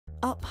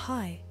up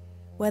high,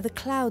 where the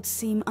clouds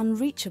seem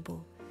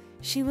unreachable,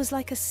 she was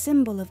like a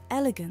symbol of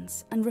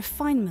elegance and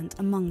refinement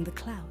among the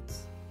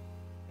clouds.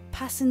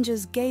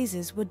 Passengers'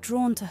 gazes were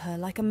drawn to her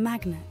like a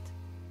magnet,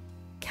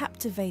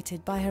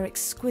 captivated by her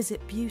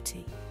exquisite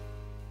beauty.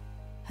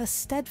 Her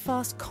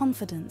steadfast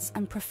confidence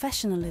and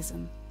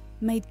professionalism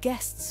made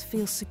guests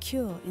feel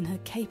secure in her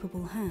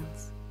capable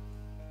hands.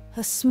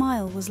 Her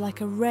smile was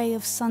like a ray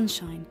of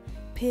sunshine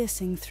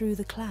piercing through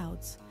the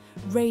clouds,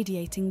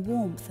 radiating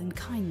warmth and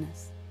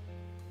kindness.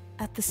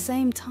 At the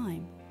same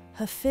time,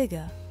 her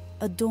figure,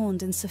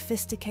 adorned in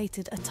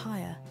sophisticated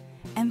attire,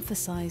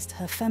 emphasized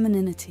her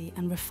femininity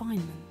and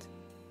refinement.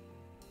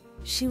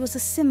 She was a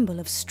symbol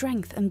of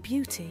strength and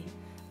beauty,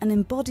 an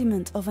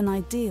embodiment of an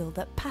ideal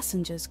that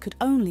passengers could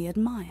only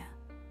admire.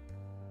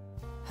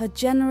 Her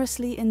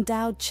generously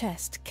endowed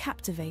chest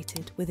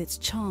captivated with its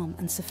charm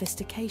and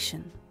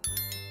sophistication.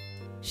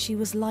 She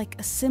was like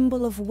a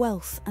symbol of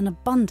wealth and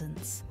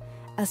abundance,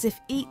 as if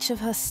each of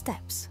her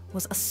steps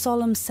was a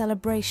solemn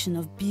celebration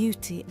of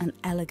beauty and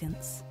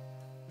elegance.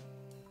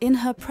 In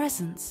her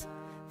presence,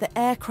 the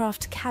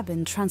aircraft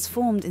cabin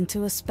transformed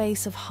into a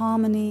space of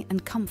harmony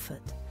and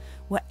comfort,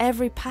 where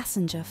every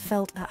passenger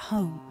felt at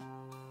home.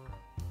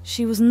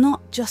 She was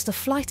not just a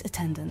flight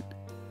attendant,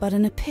 but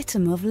an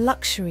epitome of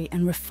luxury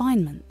and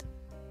refinement,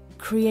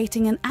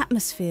 creating an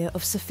atmosphere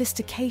of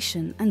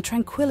sophistication and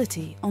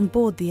tranquility on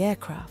board the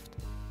aircraft.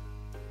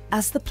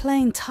 As the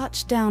plane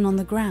touched down on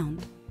the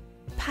ground,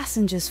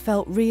 passengers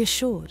felt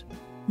reassured,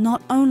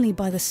 not only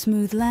by the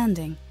smooth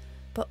landing,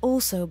 but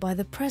also by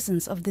the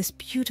presence of this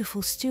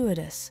beautiful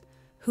stewardess,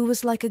 who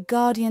was like a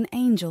guardian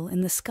angel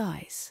in the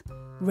skies,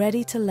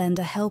 ready to lend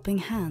a helping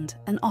hand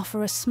and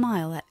offer a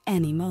smile at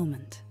any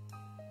moment.